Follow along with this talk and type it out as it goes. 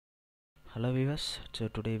Hello viewers, so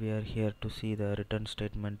today we are here to see the return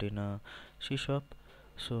statement in a C sharp.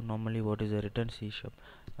 So normally what is a return C sharp?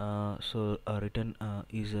 So a return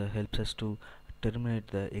helps us to terminate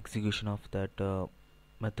the execution of that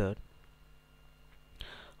method,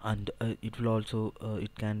 and it will also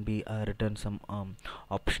it can be return some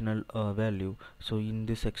optional value. So in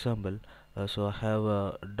this example, so I have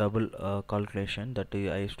a double calculation that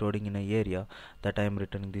I storing in a area that I am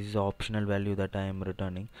returning. This is an optional value that I am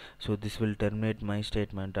returning. So this will terminate my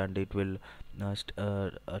statement, and it will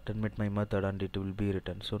terminate my method, and it will be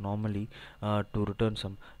returned. So normally to return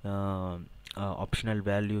some optional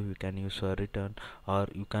value, you can use a return, or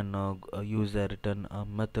you can use a return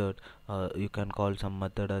method. You can call some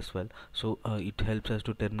method as well. So it helps us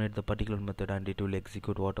to terminate the particular method, and it will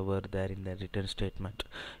execute whatever there in the return statement.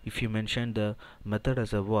 If you mention the method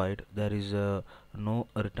as a void, there is no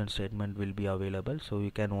return statement will be available, so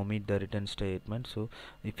you can omit the return statement. So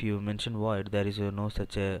if you mention void, there is no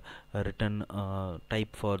such a return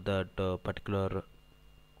type for that particular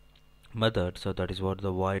method. So that is what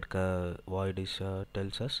the void is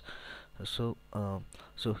tells us. So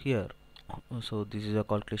here, so this is a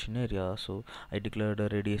calculation area. So I declared a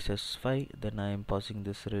radius as 5, then I am passing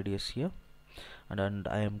this radius here, and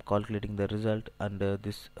I am calculating the result, and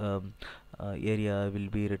this area will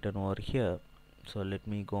be written over here. So let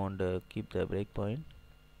me go and keep the breakpoint.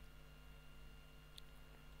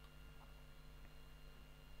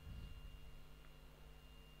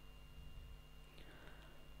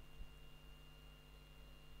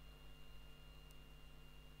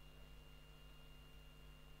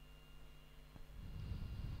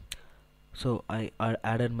 So I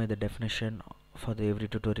added the definition for the every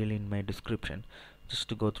tutorial in my description, just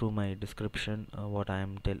to go through my description what I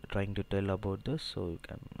am trying to tell about this, so you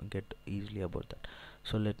can get easily about that.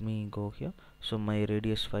 So let me go here. So my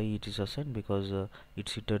radius 5 it is assigned because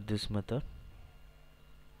it's iterated this method.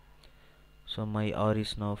 So my r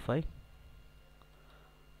is now 5.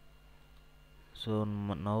 So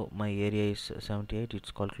now my area is 78. It's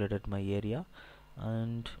calculated my area,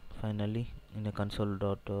 and finally in a console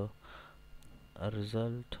dot a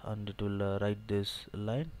result, and it will write this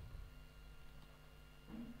line.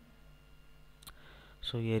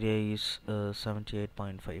 So area is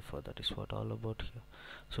 78.54. that is what all about here.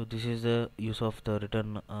 So this is the use of the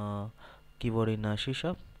return keyword in C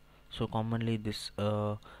sharp. So commonly this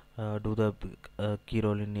do the key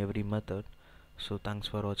role in every method. So thanks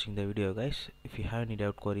for watching the video guys. If you have any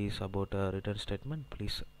doubt queries about return statement,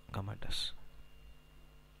 please comment us.